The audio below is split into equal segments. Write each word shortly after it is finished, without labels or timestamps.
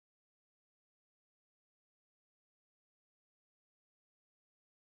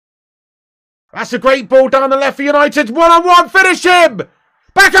That's a great ball down the left for United. 1-on-1, finish him!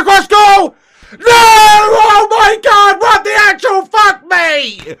 Back across goal! No! Oh my God, what the actual fuck,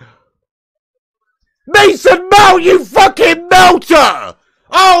 mate? Mason Mount, you fucking melter!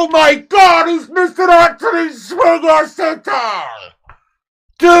 Oh my God, he's missed an absolute swinger centre!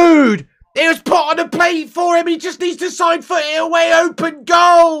 Dude, it was put on a plate for him. He just needs to side foot it away, open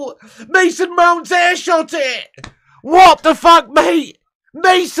goal! Mason Mount's airshot it! What the fuck, mate?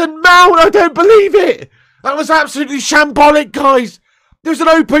 Mason Mount, I don't believe it! That was absolutely shambolic, guys. There was an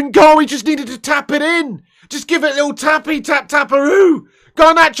open goal, he just needed to tap it in. Just give it a little tappy, tap-tapperoo.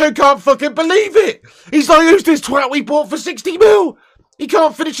 Garnacho can't fucking believe it. He's like, who's this twat we bought for 60 mil? He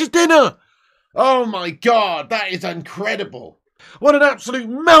can't finish his dinner. Oh my God, that is incredible. What an absolute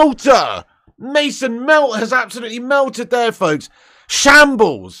melter. Mason Mount has absolutely melted there, folks.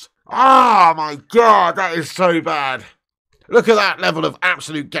 Shambles. Oh my God, that is so bad. Look at that level of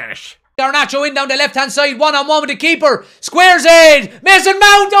absolute gash. Garnacho in down the left-hand side, 1-on-1 with the keeper. Squares it. Mason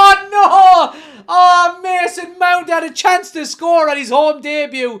Mount, oh no! Oh, Mason Mount had a chance to score on his home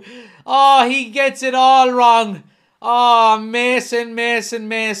debut. Oh, he gets it all wrong. Oh, Mason.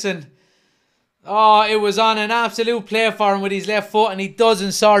 Oh, it was on an absolute play for him with his left foot and he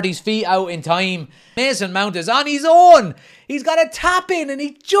doesn't sort his feet out in time. Mason Mount is on his own. He's got a tap in and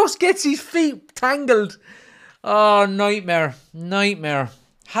he just gets his feet tangled. Oh, nightmare.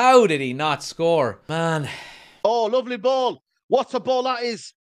 How did he not score? Man. Oh, lovely ball. What a ball that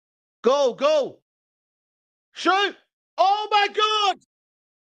is. Go. Shoot. Oh, my God.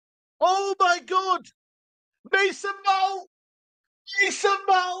 Mason Mount.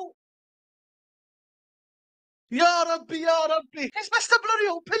 Ya Rabbi. He's missed a bloody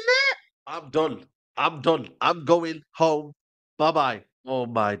open net. I'm done. I'm going home. Bye-bye. Oh,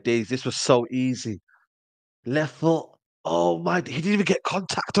 my days. This was so easy. Left foot. Oh, my. He didn't even get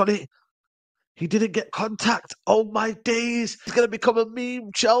contact on it. Oh, my days. He's going to become a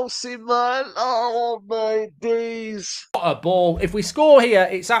meme, Chelsea, man. Oh, my days. What a ball. If we score here,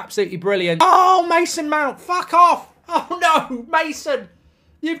 it's absolutely brilliant. Oh, Mason Mount. Fuck off. Oh, no. Mason.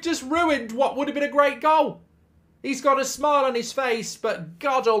 You've just ruined what would have been a great goal. He's got a smile on his face, but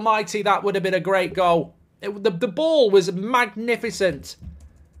God almighty, that would have been a great goal. The ball was magnificent.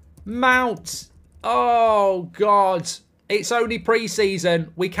 Mount. Oh, God. It's only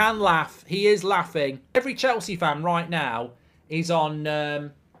pre-season. We can laugh. He is laughing. Every Chelsea fan right now is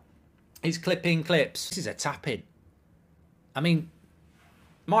on... he's clipping clips. This is a tap-in. I mean,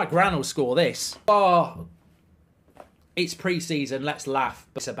 Mike Gran will score this. Oh, it's pre-season. Let's laugh.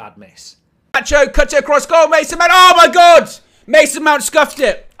 But it's a bad miss. Nacho cut it across goal. Mason Mount. Oh, my God. Mason Mount scuffed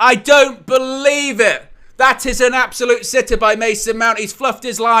it. I don't believe it. That is an absolute sitter by Mason Mount. He's fluffed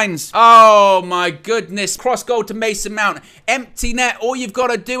his lines. Oh, my goodness. Cross goal to Mason Mount. Empty net. All you've got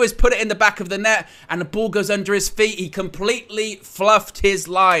to do is put it in the back of the net and the ball goes under his feet. He completely fluffed his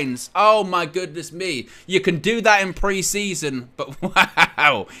lines. Oh, my goodness me. You can do that in pre-season, but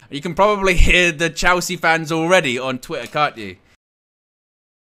wow. You can probably hear the Chelsea fans already on Twitter, can't you?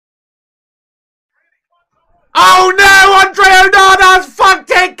 Oh no, Andre Onana's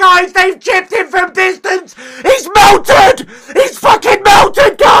fucked it, guys! They've chipped him from distance! He's melted! He's fucking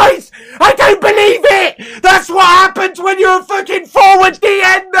melted, guys! I don't believe it! That's what happens when you're a fucking forward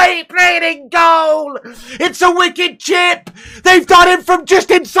DN, mate, playing in goal! It's a wicked chip! They've done him from just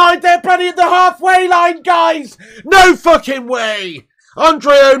inside there, bloody at the halfway line, guys! No fucking way!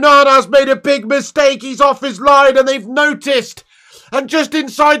 Andre Onana's made a big mistake, he's off his line and they've noticed! And just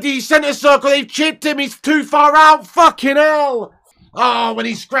inside the centre circle, they've chipped him. He's too far out. Fucking hell. Oh, when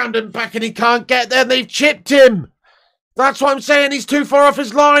he's scrounging back and he can't get there, they've chipped him. That's what I'm saying. He's too far off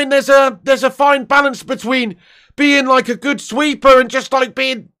his line. There's a fine balance between being like a good sweeper and just like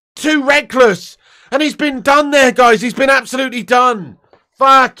being too reckless. And he's been done there, guys. He's been absolutely done.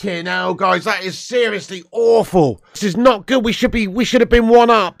 Fucking hell, guys. That is seriously awful. This is not good. We should have been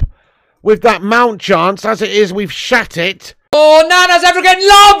 1-up with that Mount chance. As it is, we've shat it. Oh, Nana's after getting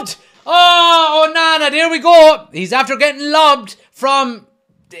lobbed! Oh, Nana, there we go. He's after getting lobbed from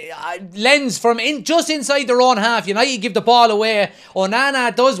Lens from just inside their own half. You know, you give the ball away.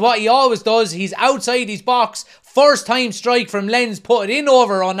 Onana does what he always does. He's outside his box. First time strike from Lens. Put it in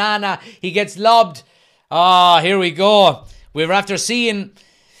over Onana. He gets lobbed. Ah, here we go. We're after seeing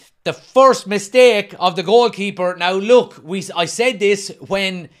the first mistake of the goalkeeper. Now, look, I said this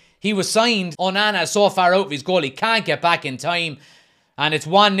when he was signed. Onana so far out of his goal, he can't get back in time. And it's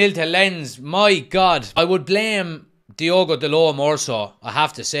 1-0 to Lens. My God. I would blame Diogo Dalot more so, I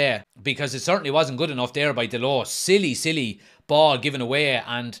have to say. Because it certainly wasn't good enough there by Dalot. Silly ball given away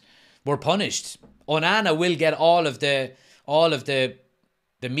and we're punished. Onana will get all of the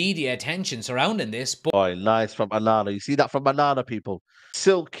the media attention surrounding this. But Oh, nice from Anana. You see that from Anana, people?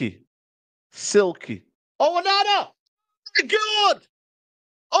 Silky. Silky. Oh, Anana! My God!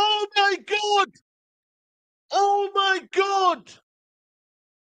 Oh, my God! Oh, my God!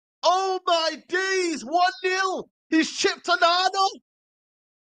 Oh, my days! 1-0! He's chipped Anana!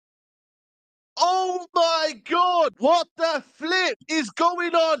 Oh, my God! What the flip is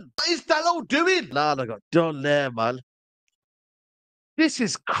going on? What is Dallo doing? Anana got done there, man. This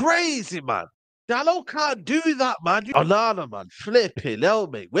is crazy, man. Dallo can't do that, man. Onana, man. Flipping hell,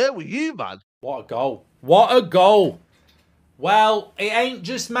 mate. Where were you, man? what a goal. What a goal. Well, it ain't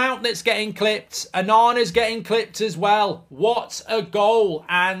just Mount that's getting clipped. Anana's getting clipped as well. What a goal.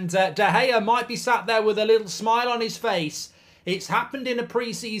 And De Gea might be sat there with a little smile on his face. It's happened in a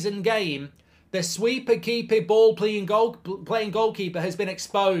pre-season game. The sweeper keeper ball playing goalkeeper has been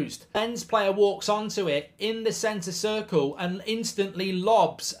exposed. Lens player walks onto it in the centre circle and instantly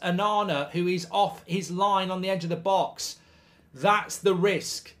lobs Onana, who is off his line on the edge of the box. That's the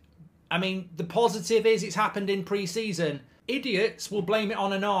risk. I mean, the positive is it's happened in pre-season. Idiots will blame it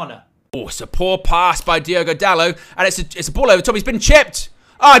on Onana. Oh, it's a poor pass by Diogo Dallo, and it's a ball over the top. He's been chipped.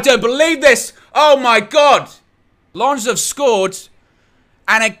 Oh, I don't believe this. Oh my God. Lions have scored.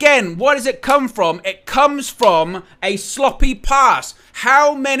 And again, what does it come from? It comes from a sloppy pass.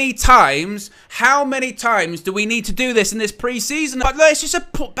 How many times do we need to do this in this pre-season? It's just a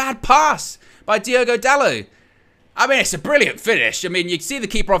bad pass by Diogo Dallo. I mean, it's a brilliant finish. I mean, you see the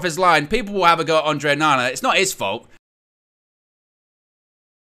keeper off his line. People will have a go at Andre Onana. It's not his fault.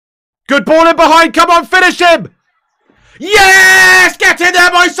 Good ball in behind. Come on, finish him. Yes! Get in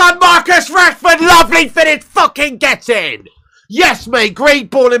there, my son, Marcus Rashford. Lovely finish. Fucking get in. Yes, mate. Great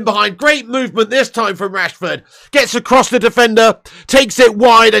ball in behind. Great movement this time from Rashford. Gets across the defender. Takes it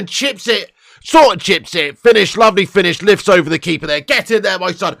wide and chips it. Sort of chips it. Finish. Lovely finish. Lifts over the keeper there. Get in there,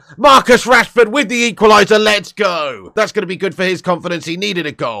 my son. Marcus Rashford with the equaliser. Let's go. That's going to be good for his confidence. He needed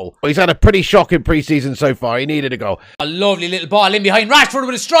a goal. He's had a pretty shocking pre-season so far. He needed a goal. A lovely little ball in behind Rashford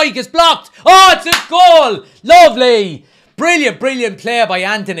with a strike. It's blocked. Oh, it's a goal. Lovely. Brilliant, brilliant play by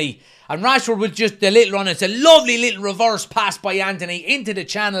Anthony. And Rashford with just a little run. It's a lovely little reverse pass by Anthony into the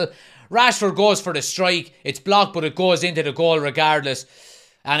channel. Rashford goes for the strike. It's blocked, but it goes into the goal regardless.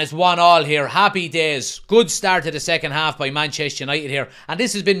 And it's 1-1 here. Happy days. Good start to the second half by Manchester United here. And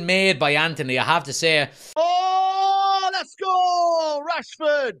this has been made by Anthony, I have to say. Oh, let's go!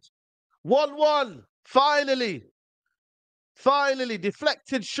 Rashford! 1-1. Finally. Finally.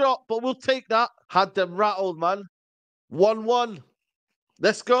 Deflected shot, but we'll take that. Had them rattled, man. 1-1.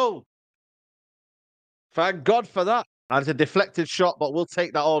 Let's go. Thank God for that. And it's a deflected shot, but we'll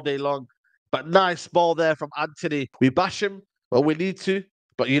take that all day long. But nice ball there from Anthony. We bash him when we need to.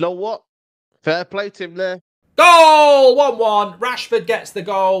 But you know what? Fair play to him there. Goal! 1-1. Rashford gets the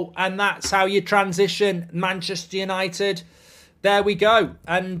goal. And that's how you transition Manchester United. There we go.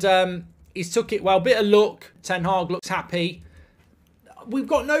 And he's took it well. Bit of luck. Ten Hag looks happy. We've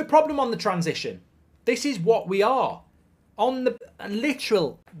got no problem on the transition. This is what we are. On the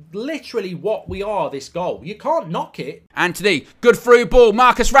literally what we are, this goal. You can't knock it. Anthony, good through ball.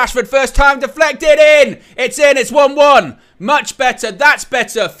 Marcus Rashford, first time deflected in. It's in, it's 1-1. Much better, that's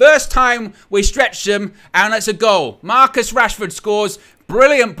better. First time we stretched him and it's a goal. Marcus Rashford scores.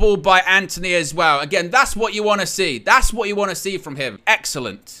 Brilliant ball by Anthony as well. Again, that's what you want to see. That's what you want to see from him.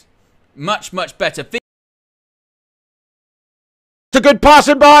 Excellent. Much, much better. It's a good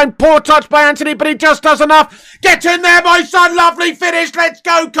passing behind. Poor touch by Anthony, but he just does enough. Get in there, my son. Lovely finish. Let's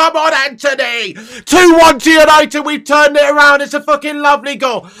go. Come on, Anthony. 2-1 to United. We've turned it around. It's a fucking lovely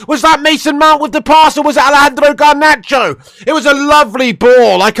goal. Was that Mason Mount with the pass or was it Alejandro Garnacho? It was a lovely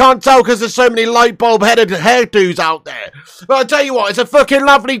ball. I can't tell because there's so many light bulb headed hairdos out there. But I'll tell you what, it's a fucking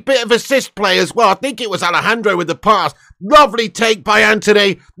lovely bit of assist play as well. I think it was Alejandro with the pass. Lovely take by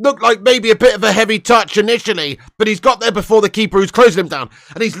Anthony. Looked like maybe a bit of a heavy touch initially, but he's got there before the keeper who's closing him down.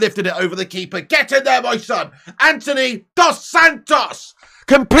 And he's lifted it over the keeper. Get in there, my son. Anthony Dos Santos.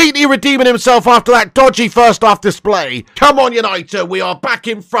 Completely redeeming himself after that dodgy first half display. Come on, United. We are back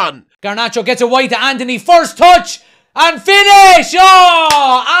in front. Garnacho gets away to Anthony. First touch. And finish!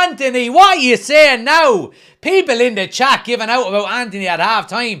 Oh, Anthony, what are you saying now? People in the chat giving out about Anthony at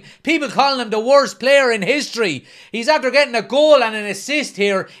half-time. People calling him the worst player in history. He's after getting a goal and an assist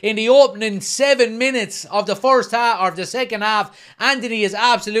here in the opening 7 minutes of the first half, or the second half. Anthony is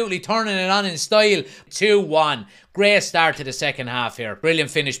absolutely turning it on in style. 2-1. Great start to the second half here. Brilliant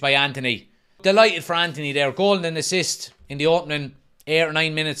finish by Anthony. Delighted for Anthony there. Goal and an assist in the opening 8 or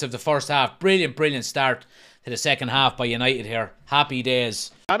 9 minutes of the first half. Brilliant, brilliant start to the second half by United here. Happy days.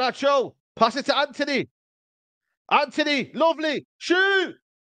 Anacho, pass it to Anthony. Anthony, lovely. Shoot.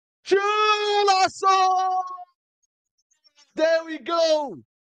 Chulasso! There we go.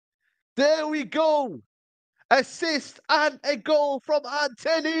 There we go. Assist and a goal from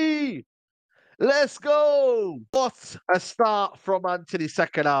Anthony. Let's go. What a start from Anthony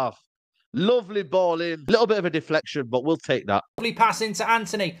second half. Lovely ball in. Little bit of a deflection, but we'll take that. Lovely pass into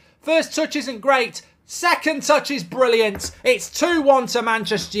Anthony. First touch isn't great. Second touch is brilliant. It's 2-1 to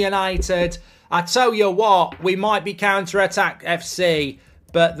Manchester United. I tell you what, we might be counter-attack FC,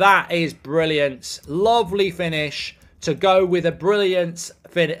 but that is brilliant. Lovely finish to go with a brilliant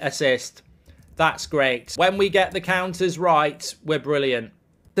assist. That's great. When we get the counters right, we're brilliant.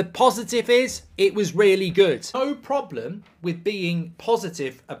 The positive is, it was really good. No problem with being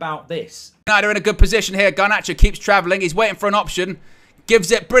positive about this. United are in a good position here. Garnacho keeps travelling. He's waiting for an option. Gives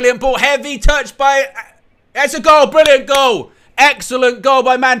it. Brilliant ball. Heavy touch by... It's a goal. Brilliant goal. Excellent goal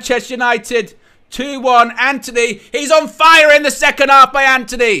by Manchester United. 2-1. Anthony. He's on fire in the second half by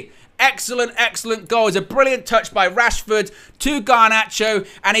Anthony. Excellent, excellent goal. It's a brilliant touch by Rashford to Garnacho.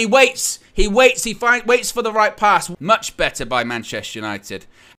 And he waits. He waits. He waits for the right pass. Much better by Manchester United.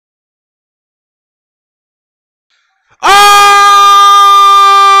 Oh,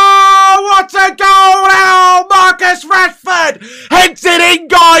 what a goal now! Marcus Rashford heads it in,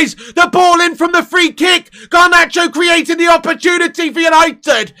 guys. The ball in from the free kick. Garnacho creating the opportunity for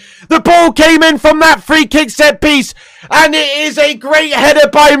United. The ball came in from that free kick set piece, and it is a great header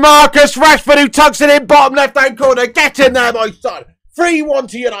by Marcus Rashford, who tucks it in bottom left-hand corner. Get in there, my son. 3-1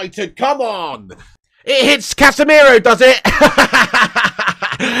 to United. Come on. It hits Casemiro, does it?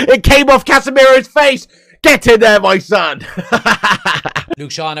 It came off Casemiro's face. Get in there, my son.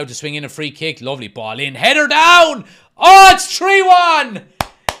 Luke Shaw now to swing in a free kick. Lovely ball in. Header down. Oh, it's 3-1.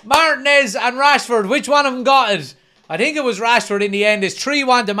 Martinez and Rashford. Which one of them got it? I think it was Rashford in the end. It's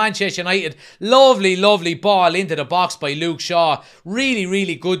 3-1 to Manchester United. Lovely, lovely ball into the box by Luke Shaw. Really,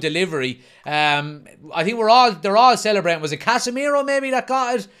 really good delivery. I think they're all celebrating. Was it Casemiro maybe that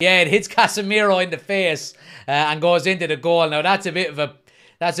got it? Yeah, it hits Casemiro in the face and goes into the goal. Now that's a bit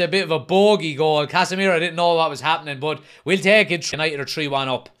of a bogey goal. Casemiro didn't know what was happening, but we'll take it. United are 3-1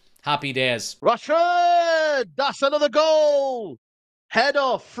 up. Happy days. Rashford! That's another goal! Header,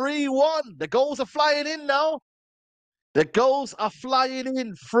 3-1. The goals are flying in now. The goals are flying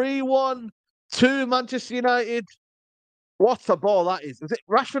in. 3-1 to Manchester United. What a ball that is. Was it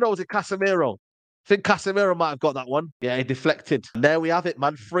Rashford or was it Casemiro? I think Casemiro might have got that one. Yeah, he deflected. And there we have it,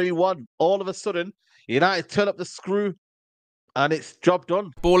 man. 3-1. All of a sudden, United turn up the screw. And it's job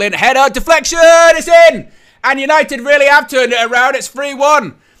done. Ball in, header, deflection, it's in! And United really have turned it around, it's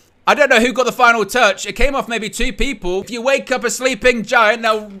 3-1. I don't know who got the final touch. It came off maybe two people. If you wake up a sleeping giant,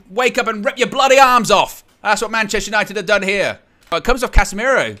 they'll wake up and rip your bloody arms off. That's what Manchester United have done here. Oh, it comes off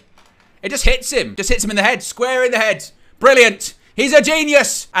Casemiro. It just hits him. Just hits him in the head, square in the head. Brilliant. He's a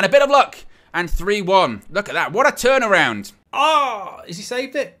genius. And a bit of luck. And 3-1. Look at that, what a turnaround. Oh, has he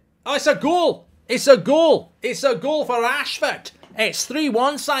saved it? Oh, it's a goal. It's a goal. It's a goal for Rashford. It's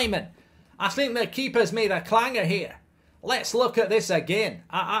 3-1, Simon. I think the keeper's made a clanger here. Let's look at this again.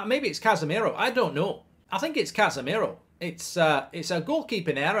 Maybe it's Casemiro. I don't know. I think it's Casemiro. It's a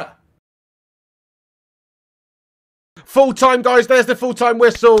goalkeeping error. Full time, guys. There's the full-time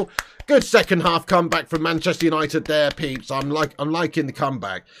whistle. Good second half comeback from Manchester United there, peeps. I'm liking the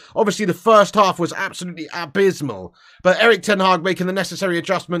comeback. Obviously, the first half was absolutely abysmal, but Eric Ten Hag making the necessary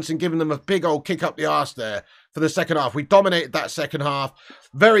adjustments and giving them a big old kick up the arse there for the second half. We dominated that second half.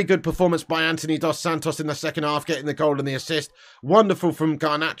 Very good performance by Anthony Dos Santos in the second half, getting the goal and the assist. Wonderful from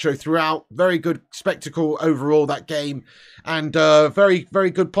Garnacho throughout. Very good spectacle overall, that game. And very,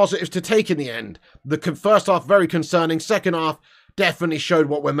 very good positives to take in the end. The first half, very concerning. Second half, definitely showed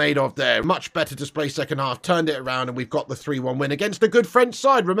what we're made of there. Much better display second half. Turned it around and we've got the 3-1 win against a good French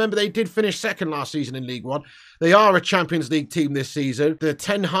side. Remember, they did finish second last season in League One. They are a Champions League team this season. The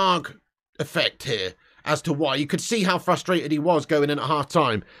Ten Hag effect here as to why. You could see how frustrated he was going in at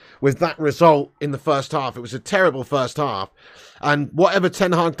half-time with that result in the first half. It was a terrible first half. And whatever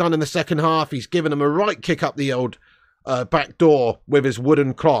Ten Hag done in the second half, he's given them a right kick up the old back door with his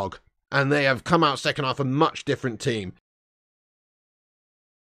wooden clog. And they have come out second half a much different team.